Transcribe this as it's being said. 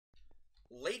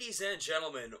Ladies and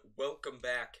gentlemen, welcome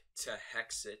back to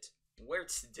Hexxit, where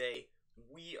today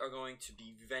we are going to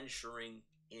be venturing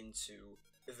into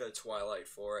the Twilight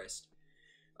Forest.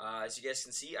 As you guys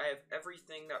can see, I have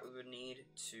everything that we would need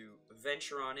to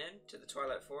venture on in to the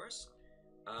Twilight Forest.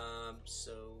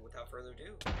 So without further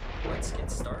ado, let's get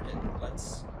started.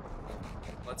 Let's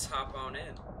hop on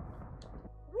in.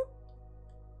 Whoop.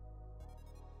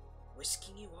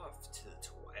 Whisking you off to the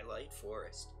Twilight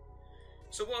Forest.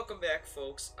 So welcome back,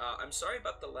 folks. I'm sorry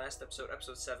about the last episode,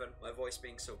 episode 7, my voice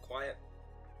being so quiet.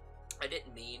 I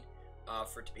didn't mean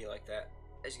for it to be like that.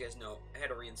 As you guys know, I had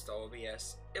to reinstall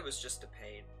OBS. It was just a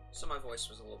pain, so my voice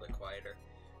was a little bit quieter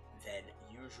than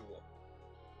usual.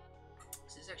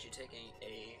 This is actually taking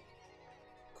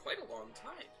quite a long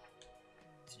time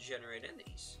to generate in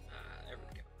these. There we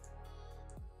go.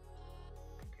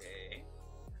 Okay.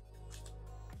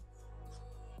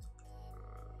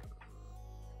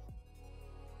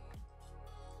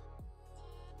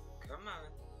 Come on.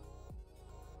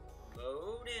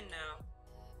 Load in now.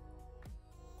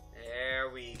 There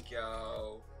we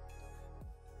go.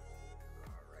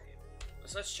 Alright.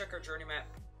 So let's check our journey map.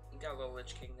 We got a little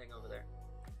Lich King thing over there.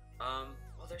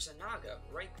 Well, there's a Naga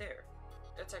right there.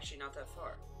 That's actually not that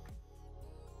far.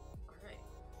 Alright.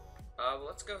 Well,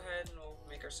 let's go ahead and we'll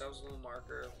make ourselves a little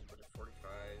marker. We'll put it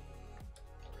 45.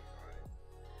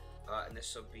 45. And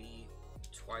this will be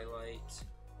Twilight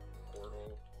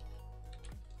Portal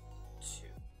 2.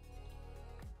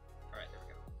 Alright, there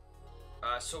we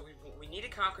go. So we need to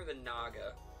conquer the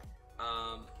Naga.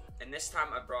 And this time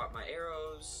I brought my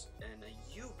arrows and a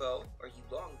U-bow, or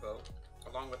U-longbow,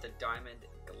 along with a diamond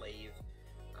glaive.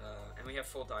 And we have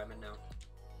full diamond now.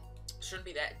 Shouldn't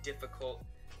be that difficult.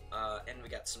 And we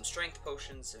got some strength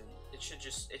potions, and it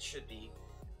should be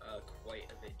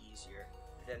quite a bit easier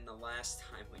than the last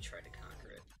time we tried to conquer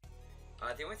it.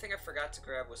 The only thing I forgot to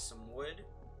grab was some wood,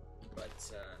 but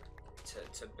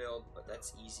to build, but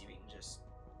that's easy. We can just...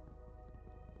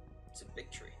 It's a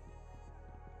big tree.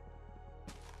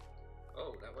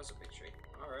 Oh, that was a big tree.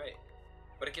 Alright.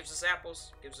 But it gives us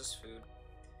apples, gives us food.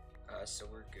 So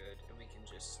we're good. And we can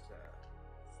just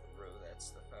throw that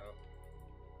stuff out.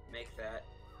 Make that.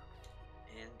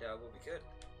 And we'll be good.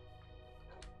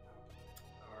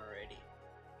 Alrighty.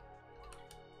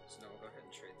 So now we'll go ahead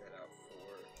and trade that out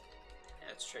for... Yeah,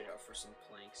 let's trade out for some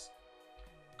planks.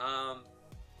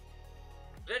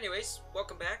 But anyways,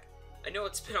 welcome back. I know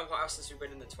it's been a while since we've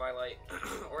been in the Twilight,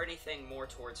 or anything more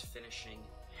towards finishing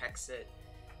Hexxit,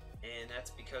 and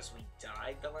that's because we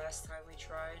died the last time we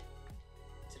tried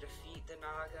to defeat the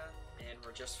Naga, and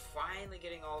we're just finally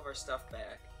getting all of our stuff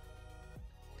back.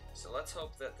 So let's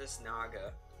hope that this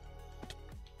Naga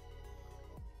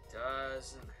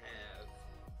doesn't have,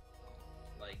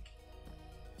 like,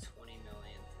 20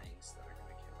 million things that are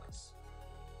gonna kill us.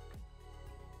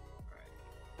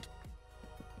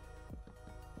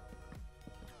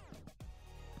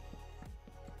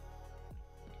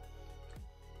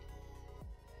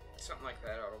 Something like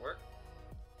that ought to work.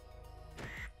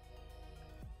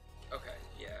 Okay,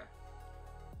 yeah.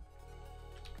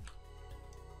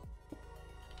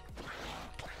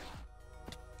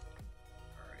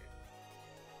 Alright.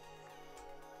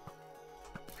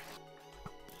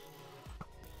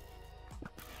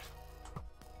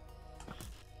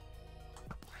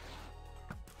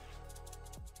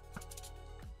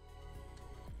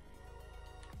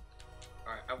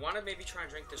 Alright, I want to maybe try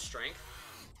and drink this strength.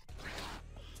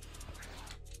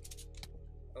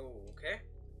 Okay.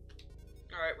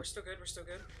 Alright, we're still good, we're still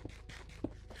good.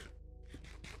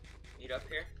 Eat up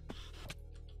here.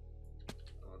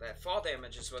 Oh, that fall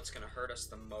damage is what's gonna hurt us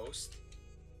the most.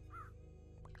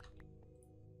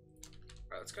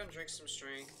 Alright, let's go and drink some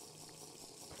strength.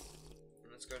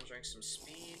 And let's go and drink some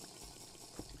speed.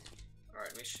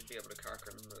 Alright, we should be able to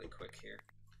conquer him really quick here.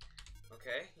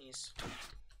 Okay, he's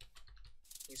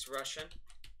rushing.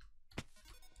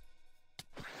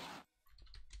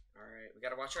 Alright, we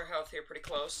gotta watch our health here pretty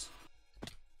close.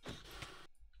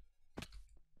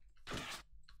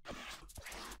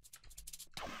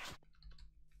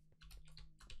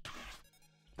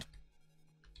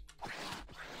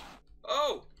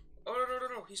 Oh! Oh,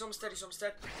 no. He's almost dead, he's almost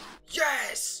dead.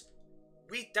 Yes!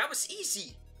 That was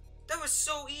easy! That was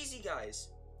so easy, guys.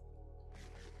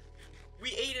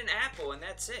 We ate an apple and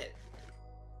that's it.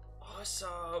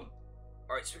 Awesome!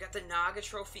 Alright, so we got the Naga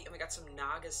trophy and we got some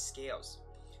Naga scales.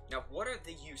 Now, what are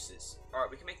the uses?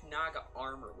 Alright, we can make Naga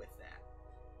armor with that.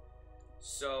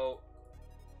 So,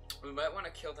 we might want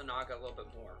to kill the Naga a little bit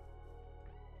more.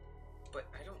 But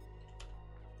I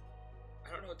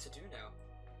don't know what to do now.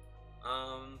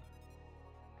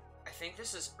 I think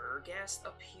this is Ergast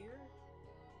up here.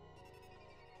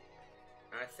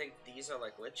 I think these are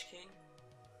like Lich King.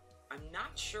 I'm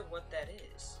not sure what that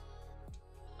is.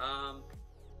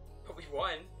 But we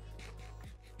won.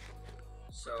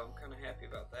 So I'm kind of happy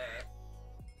about that.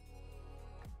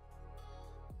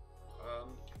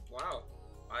 Wow.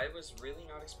 I was really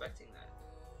not expecting that.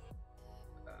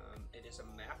 It is a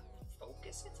map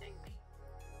focus, I think?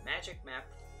 Magic map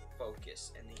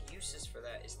focus. And the uses for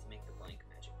that is to make the blank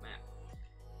magic map.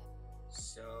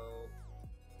 So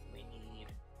we need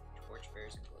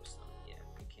torchbearers and glowstone. Yeah,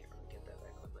 we can't really get that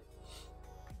quickly.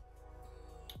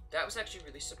 That was actually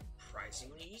really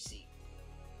surprisingly easy.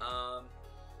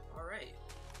 Alright.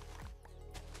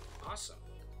 Awesome.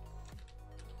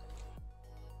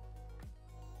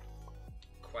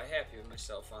 Quite happy with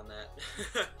myself on that.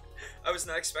 I was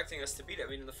not expecting us to beat it. I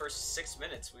mean, in the first 6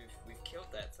 minutes, we've killed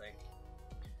that thing.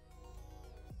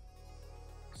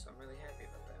 So I'm really happy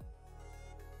about that.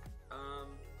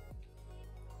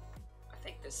 I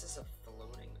think this is a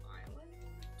floating island.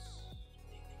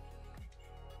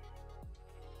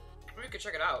 We could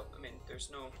check it out. I mean, there's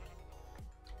no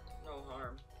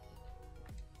harm.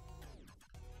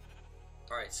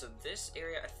 Alright, so this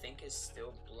area I think is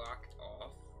still blocked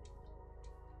off.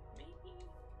 Maybe?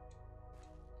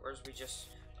 Or is we just...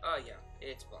 Oh yeah,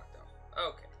 it's blocked off.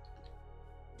 Okay.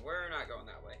 We're not going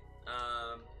that way.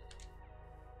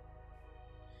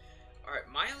 Alright,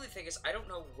 my only thing is I don't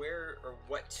know where or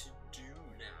what to do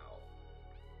now.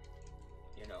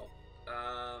 You know?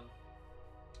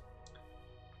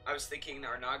 I was thinking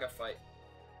our Naga fight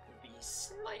would be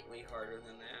slightly harder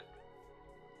than that.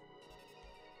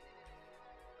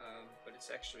 But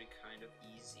it's actually kind of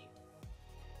easy.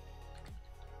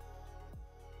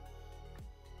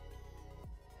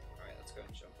 Alright, let's go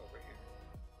and jump over here.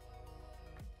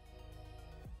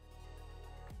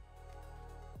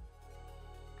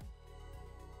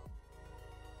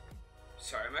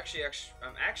 Sorry, I'm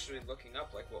actually looking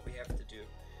up like what we have to do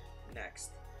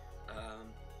next.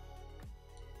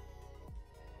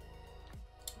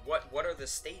 What are the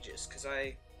stages? Because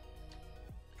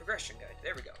progression guide.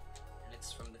 There we go. And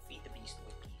it's from the Feed the Beast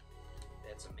wiki.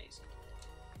 That's amazing.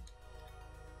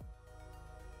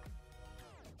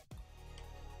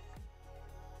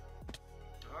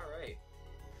 All right.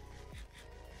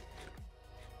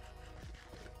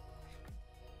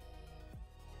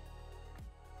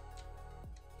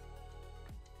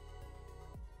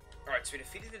 All right. So we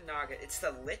defeated the Naga. It's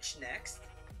the Lich next.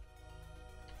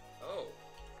 Oh.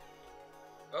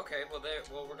 Okay, well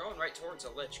we're going right towards a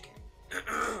Lich King.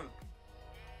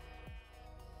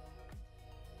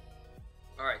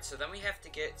 Alright, so then we have to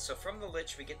get, so from the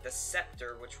Lich we get the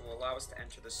Scepter, which will allow us to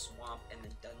enter the swamp and the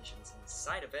dungeons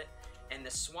inside of it. And the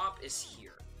swamp is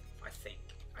here, I think.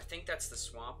 I think that's the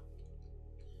swamp.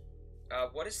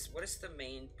 What is the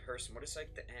main person? What is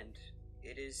like the end?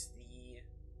 It is the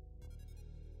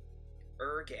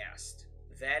Urghast.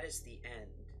 That is the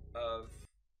end of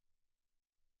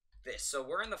this. So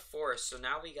we're in the forest, so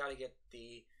now we gotta get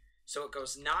the... So it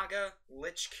goes Naga,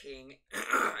 Lich King,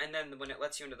 and then when it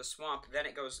lets you into the swamp, then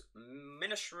it goes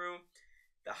Minishroom,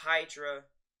 the Hydra,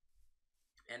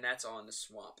 and that's all in the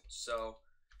swamp. So,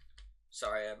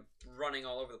 sorry, I'm running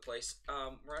all over the place.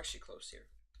 We're actually close here,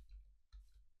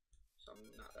 so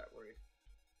I'm not that worried.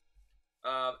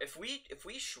 If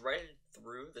we shredded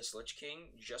through this Lich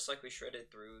King, just like we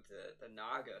shredded through the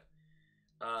Naga,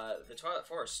 the Twilight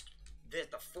Forest,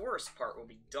 the forest part will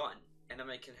be done. And then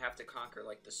we can have to conquer,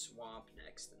 like, the swamp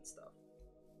next and stuff.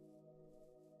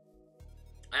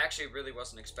 I actually really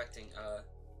wasn't expecting, the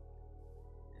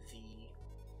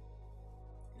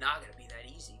Naga to be that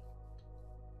easy.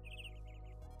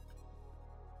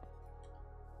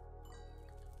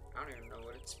 I don't even know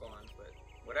what it spawned, but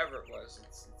whatever it was,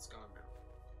 it's gone now.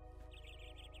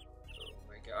 Oh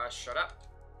my gosh, shut up.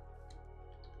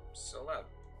 So loud.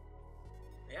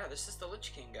 Yeah, this is the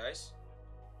Lich King, guys.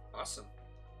 Awesome.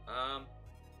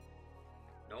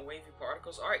 No wavy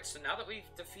particles. Alright, so now that we've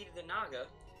defeated the Naga,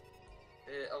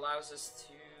 it allows us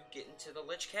to get into the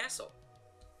Lich Castle.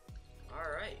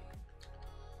 Alright.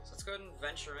 So let's go ahead and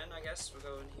venture in, I guess. We'll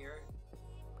go in here.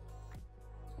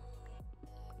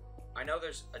 I know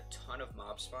there's a ton of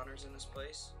mob spawners in this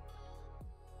place.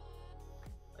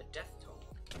 A death tome.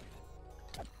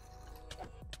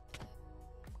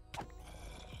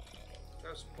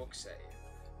 Throws books at you.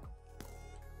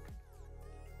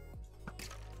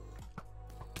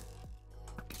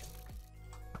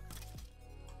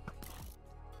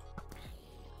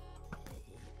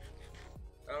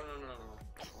 Oh, no.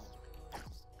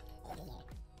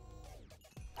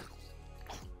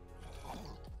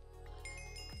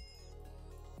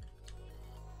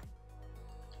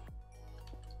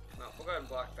 No, we'll go ahead and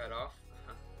block that off.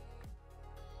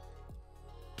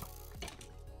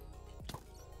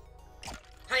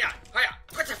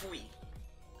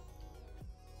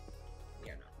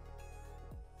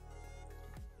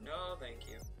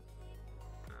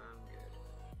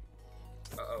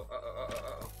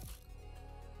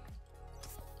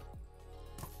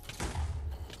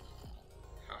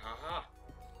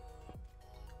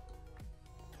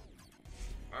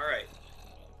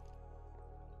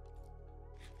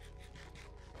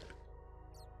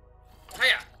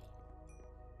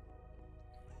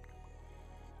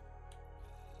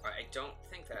 don't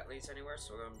think that leads anywhere,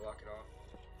 so we're going to block it off.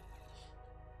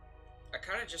 I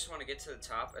kind of just want to get to the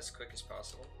top as quick as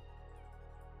possible.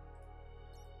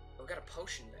 Oh, we got a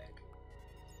potion bag.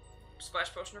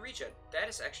 Splash potion to regen. That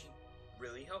is actually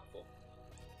really helpful.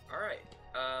 Alright,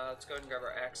 let's go ahead and grab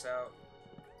our axe out.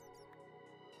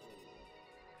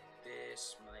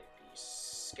 This might be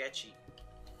sketchy.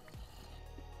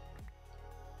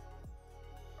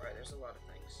 Alright, there's a lot of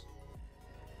things.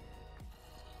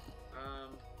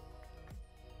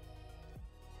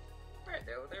 Alright,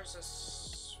 there's a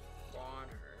spawner.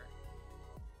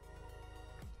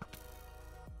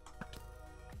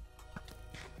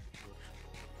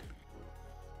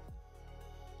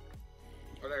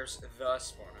 Or there's the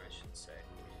spawner, I should say.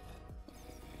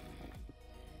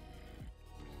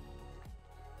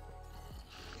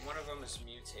 One of them is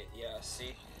mutated. Yeah,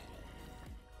 see?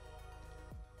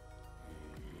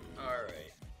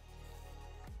 Alright.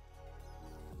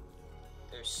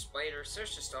 There's spiders.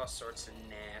 There's just all sorts of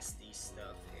nasty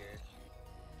stuff here.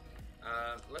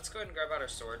 Let's go ahead and grab out our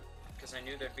sword, because I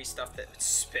knew there'd be stuff that would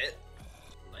spit.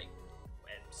 Like,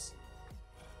 webs.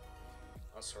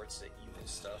 All sorts of evil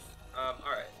stuff.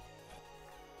 Alright.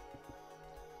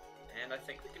 And I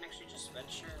think we can actually just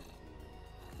venture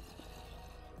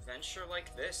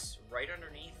like this, right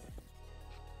underneath.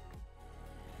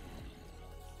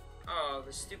 Oh,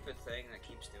 the stupid thing that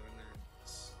keeps doing that.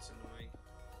 It's annoying.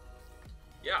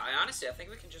 Yeah, I think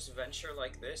we can just venture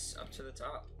like this up to the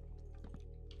top.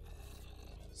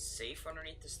 Safe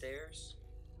underneath the stairs.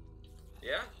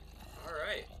 Yeah?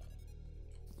 Alright.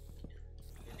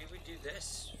 Maybe we do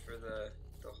this for the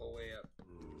whole way up.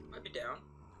 Might be down.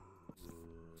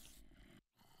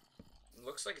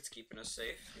 Looks like it's keeping us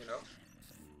safe, you know?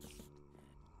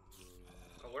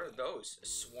 Oh, what are those? A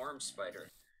swarm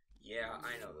spider. Yeah,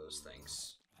 I know those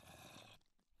things.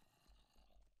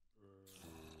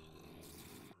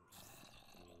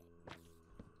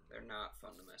 They're not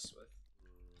fun to mess with.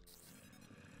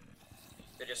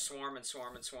 They just swarm and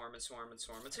swarm and swarm and swarm and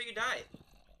swarm until you die.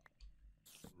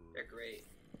 They're great.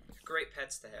 Great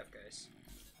pets to have, guys.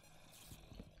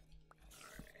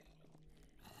 Alright.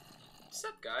 What's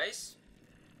up, guys?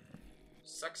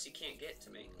 Sucks you can't get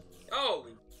to me. Oh,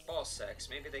 ball sacks.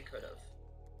 Maybe they could have.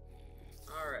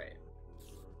 Alright.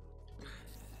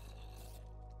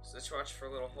 So let's watch for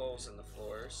little holes in the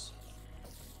floors.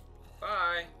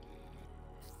 Bye.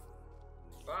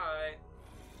 Bye.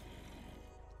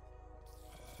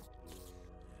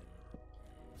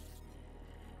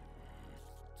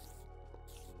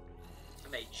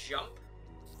 And they jump?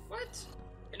 What?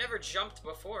 It never jumped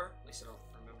before. At least I don't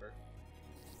remember.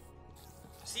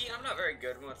 See, I'm not very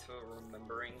good with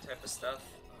remembering type of stuff.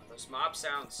 Those mob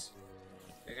sounds.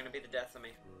 They're gonna be the death of me.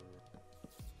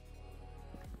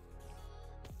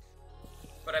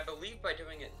 But I believe by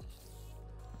doing it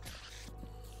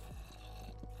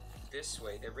this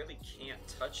way, they really can't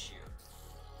touch you.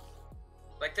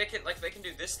 Like they can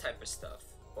do this type of stuff,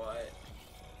 but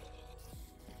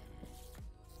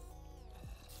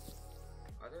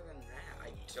other than that,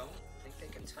 I don't think they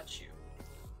can touch you.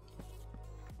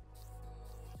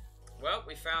 Well,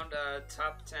 we found a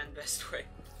top 10 best way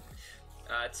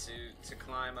to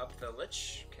climb up the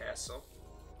Lich Castle.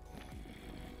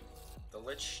 The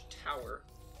Lich Tower.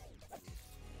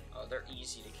 Oh, they're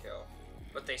easy to kill.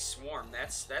 But they swarm.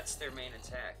 That's their main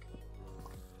attack.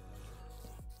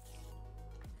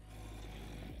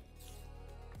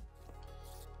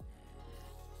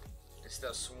 Because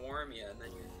they'll swarm you and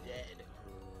then you're dead.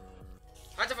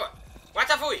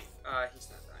 Watafui! He's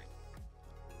not dying.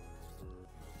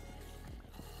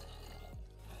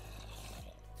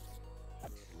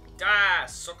 Ah,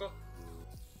 suckle.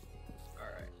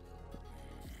 Alright.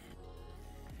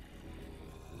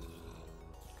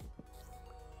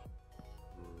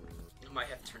 I might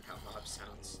have turned out mob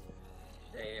sounds.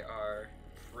 They are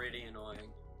pretty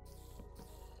annoying.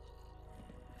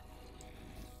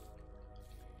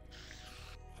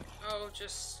 Oh,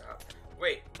 just stop.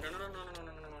 Wait. No.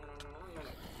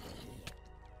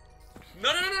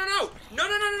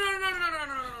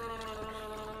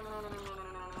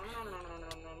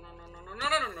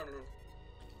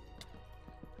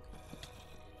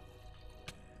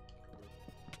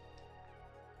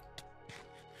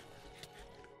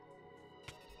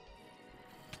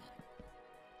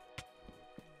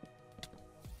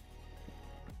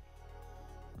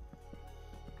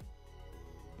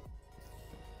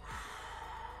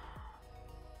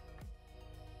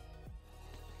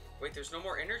 Wait, there's no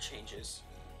more interchanges.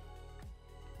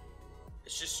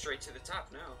 It's just straight to the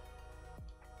top now.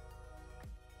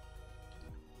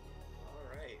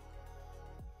 Alright.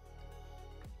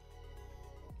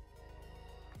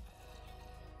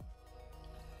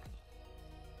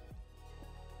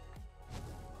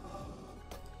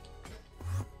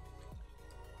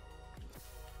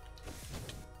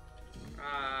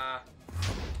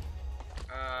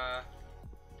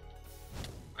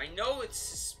 know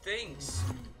it's things.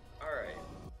 Alright.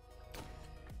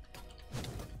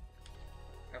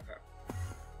 Okay.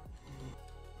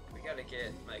 We gotta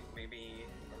get, like, maybe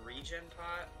a regen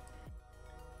pot.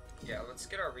 Yeah, let's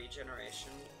get our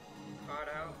regeneration pot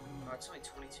out. Oh, it's only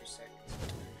 22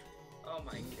 seconds. Oh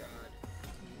my god.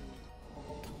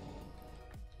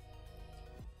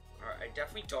 Alright, I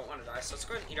definitely don't want to die, so let's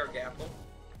go ahead and eat our gapple.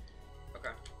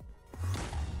 Okay.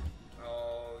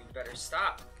 Oh, you better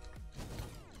stop.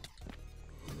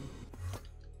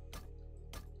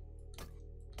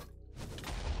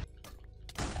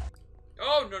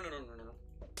 Oh, no, no, no, no, no.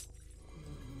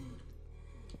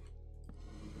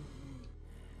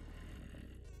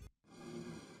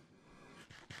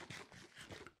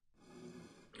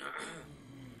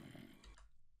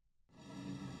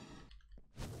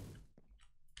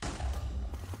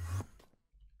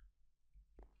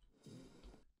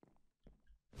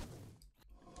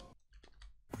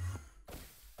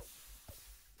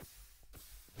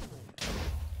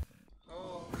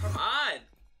 Oh, come on.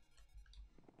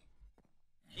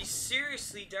 He's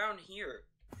seriously down here.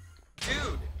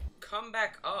 Dude, come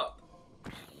back up.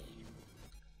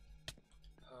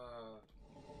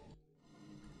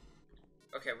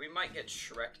 Okay, we might get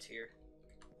Shrek'd here.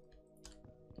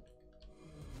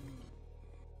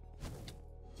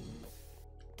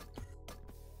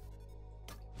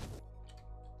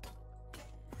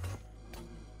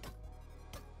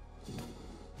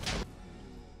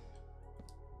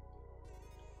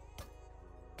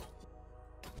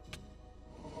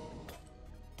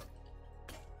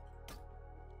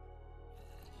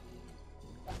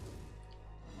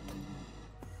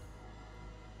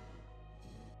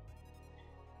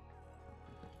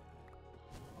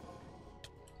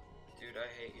 Dude, I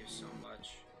hate you so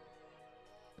much.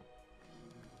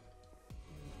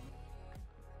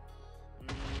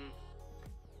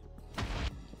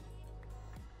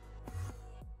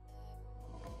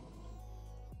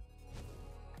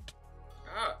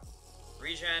 Ah!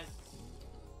 Regen.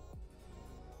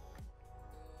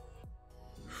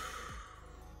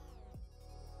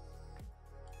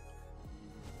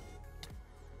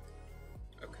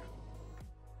 Okay.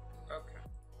 Okay.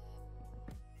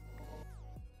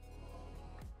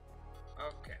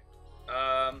 Okay.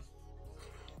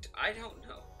 I don't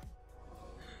know.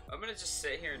 I'm gonna just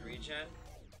sit here and regen.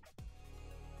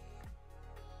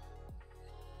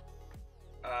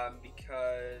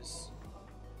 Because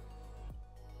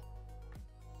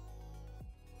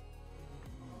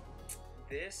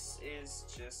this is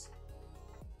just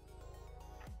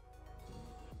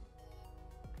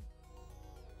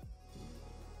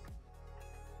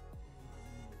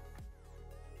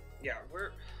yeah,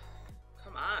 we're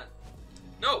come on.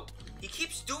 No, he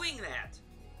keeps doing that.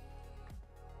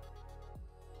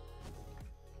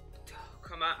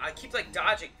 Come on, I keep like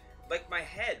dodging, like my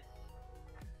head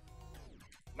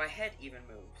even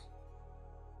moves.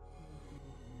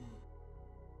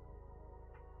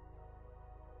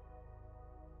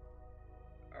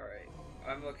 Alright,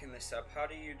 I'm looking this up. How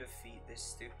do you defeat this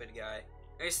stupid guy?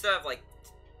 And we still have like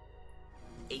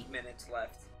 8 minutes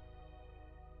left.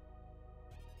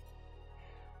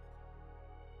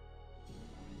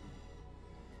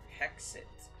 Hexxit.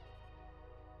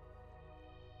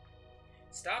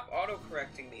 Stop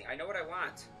auto-correcting me. I know what I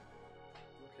want.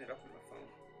 I'm looking it up on my phone.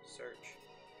 Search.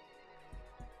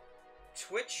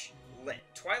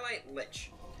 Twilight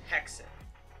Lich. Hexxit.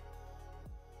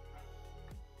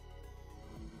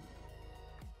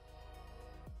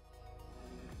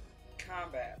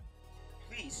 Combat.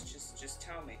 Please, just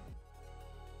tell me.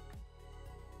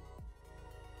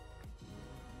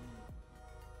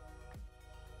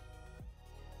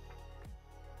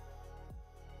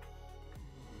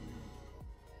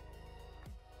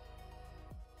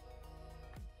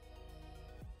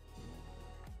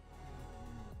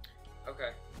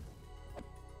 Okay. I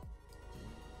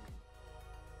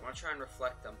want to try and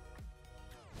reflect them.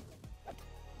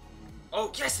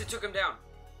 Oh, yes, it took him down.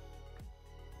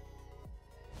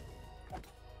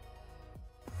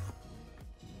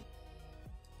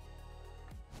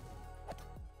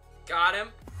 Got him.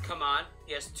 Come on.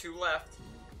 He has 2 left.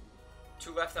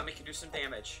 2 left, then we can do some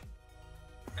damage.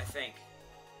 I think.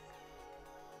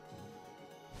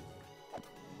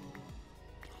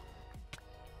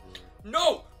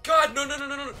 No! God, no, no, no,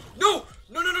 no, no, no, no,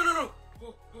 no, no, no, no, no.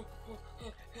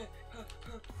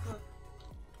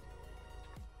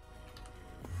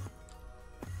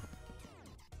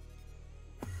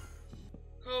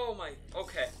 Oh my,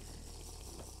 okay.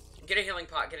 Get a healing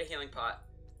pot, get a healing pot.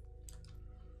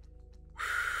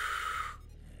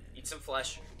 Eat some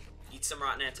flesh. Eat some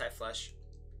rotten anti-flesh.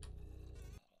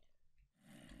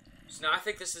 So now I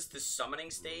think this is the summoning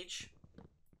stage.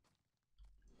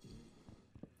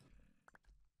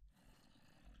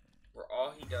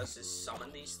 all he does is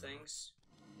summon these things.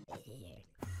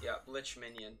 Yeah, Lich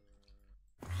Minion.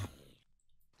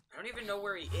 I don't even know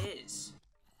where he is.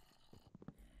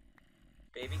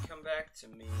 Baby, come back to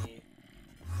me.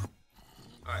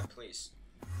 Alright, please.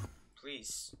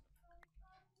 Please.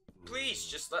 Please,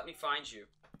 just let me find you.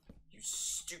 You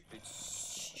stupid,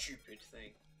 stupid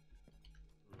thing.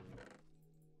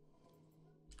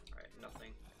 Alright,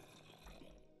 nothing.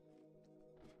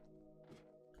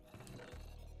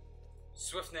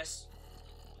 Swiftness.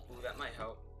 Ooh, that might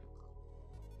help.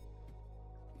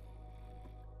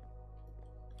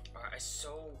 Alright, I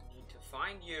so need to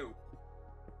find you.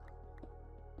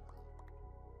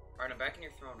 Alright, I'm back in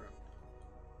your throne room.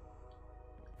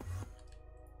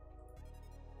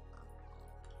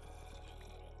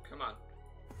 Come on.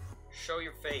 Show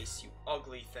your face, you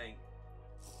ugly thing.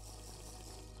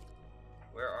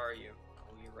 Where are you?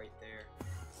 Oh, you're right there.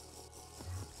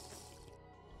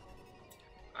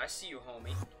 I see you,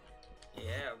 homie.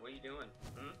 Yeah, what are you doing?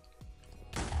 Hmm?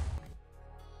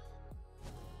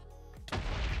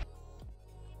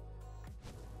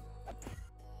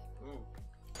 Ooh.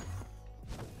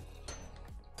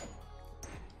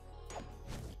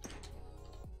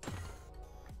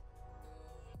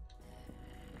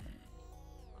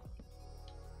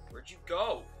 Where'd you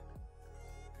go?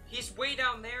 He's way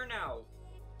down there now.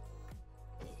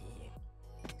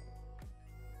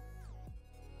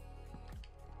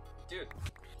 Dude.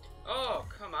 Oh,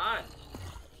 come on.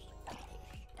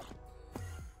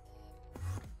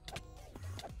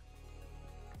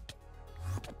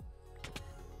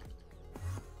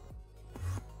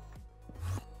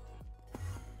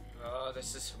 Oh,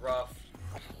 this is rough.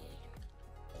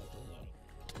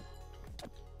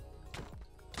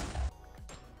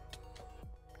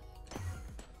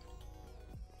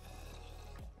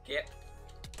 Get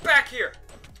back here!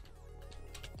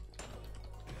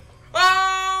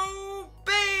 Oh,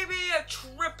 baby, a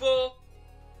triple!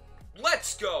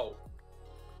 Let's go!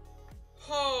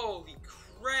 Holy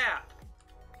crap!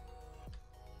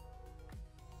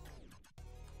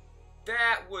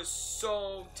 That was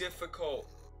so difficult.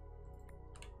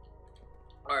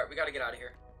 Alright, we gotta get out of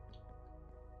here.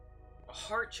 A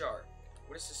heart jar.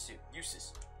 What does this do?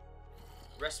 Uses.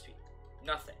 Recipe.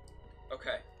 Nothing.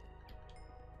 Okay.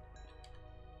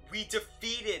 We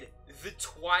defeated the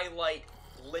Twilight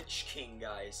Lich King,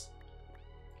 guys.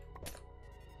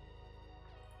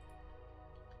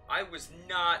 I was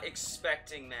not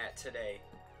expecting that today.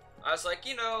 I was like,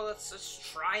 you know, let's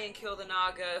try and kill the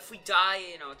Naga. If we die,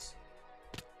 you know, it's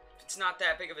not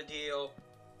that big of a deal.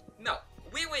 No,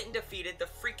 we went and defeated the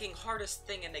freaking hardest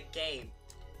thing in the game.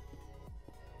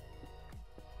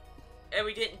 And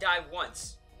we didn't die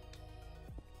once.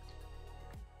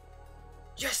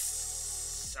 Yes!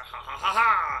 Ha ha ha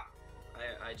ha!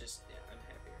 I just, yeah, I'm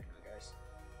happy right now, guys.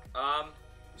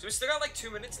 So we still got like 2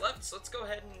 minutes left, so let's go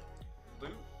ahead and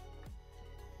loot.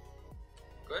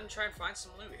 Go ahead and try and find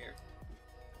some loot here.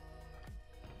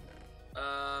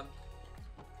 I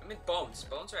mean, bones.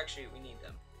 Bones are actually, we need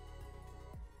them.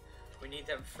 We need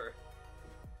them for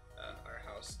our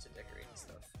house to decorate and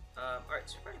stuff. Alright,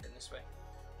 so we've already been this way.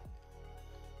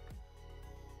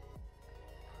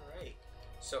 Alright.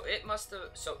 So it must have,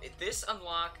 so this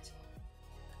unlocked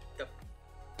the,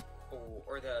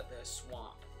 or the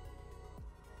swamp.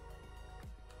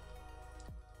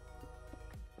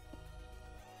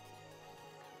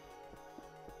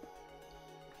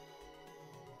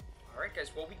 Alright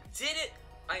guys, well we did it!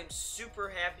 I am super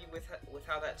happy with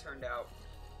how that turned out.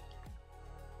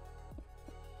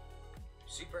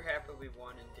 Super happy we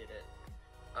won and did it.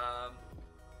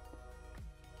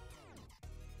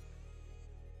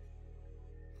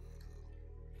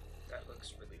 That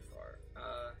looks really far.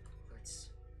 Let's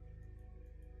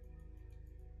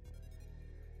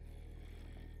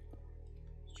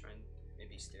try and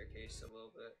maybe staircase a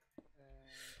little bit.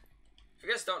 If you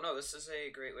guys don't know, this is a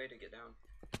great way to get down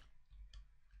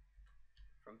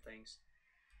from things.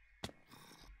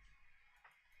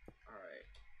 Alright.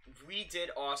 We did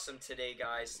awesome today,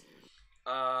 guys.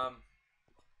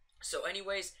 So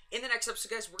anyways, in the next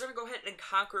episode, guys, we're going to go ahead and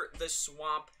conquer the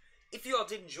swamp. If you all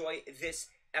did enjoy this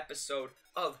episode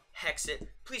of Hexxit,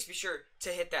 please be sure to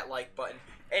hit that like button.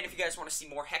 And if you guys want to see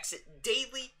more Hexxit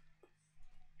daily,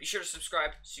 be sure to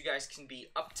subscribe so you guys can be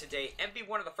up to date and be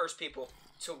one of the first people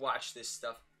to watch this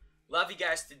stuff. Love you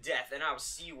guys to death, and I will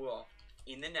see you all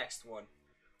in the next one.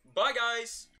 Bye,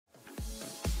 guys!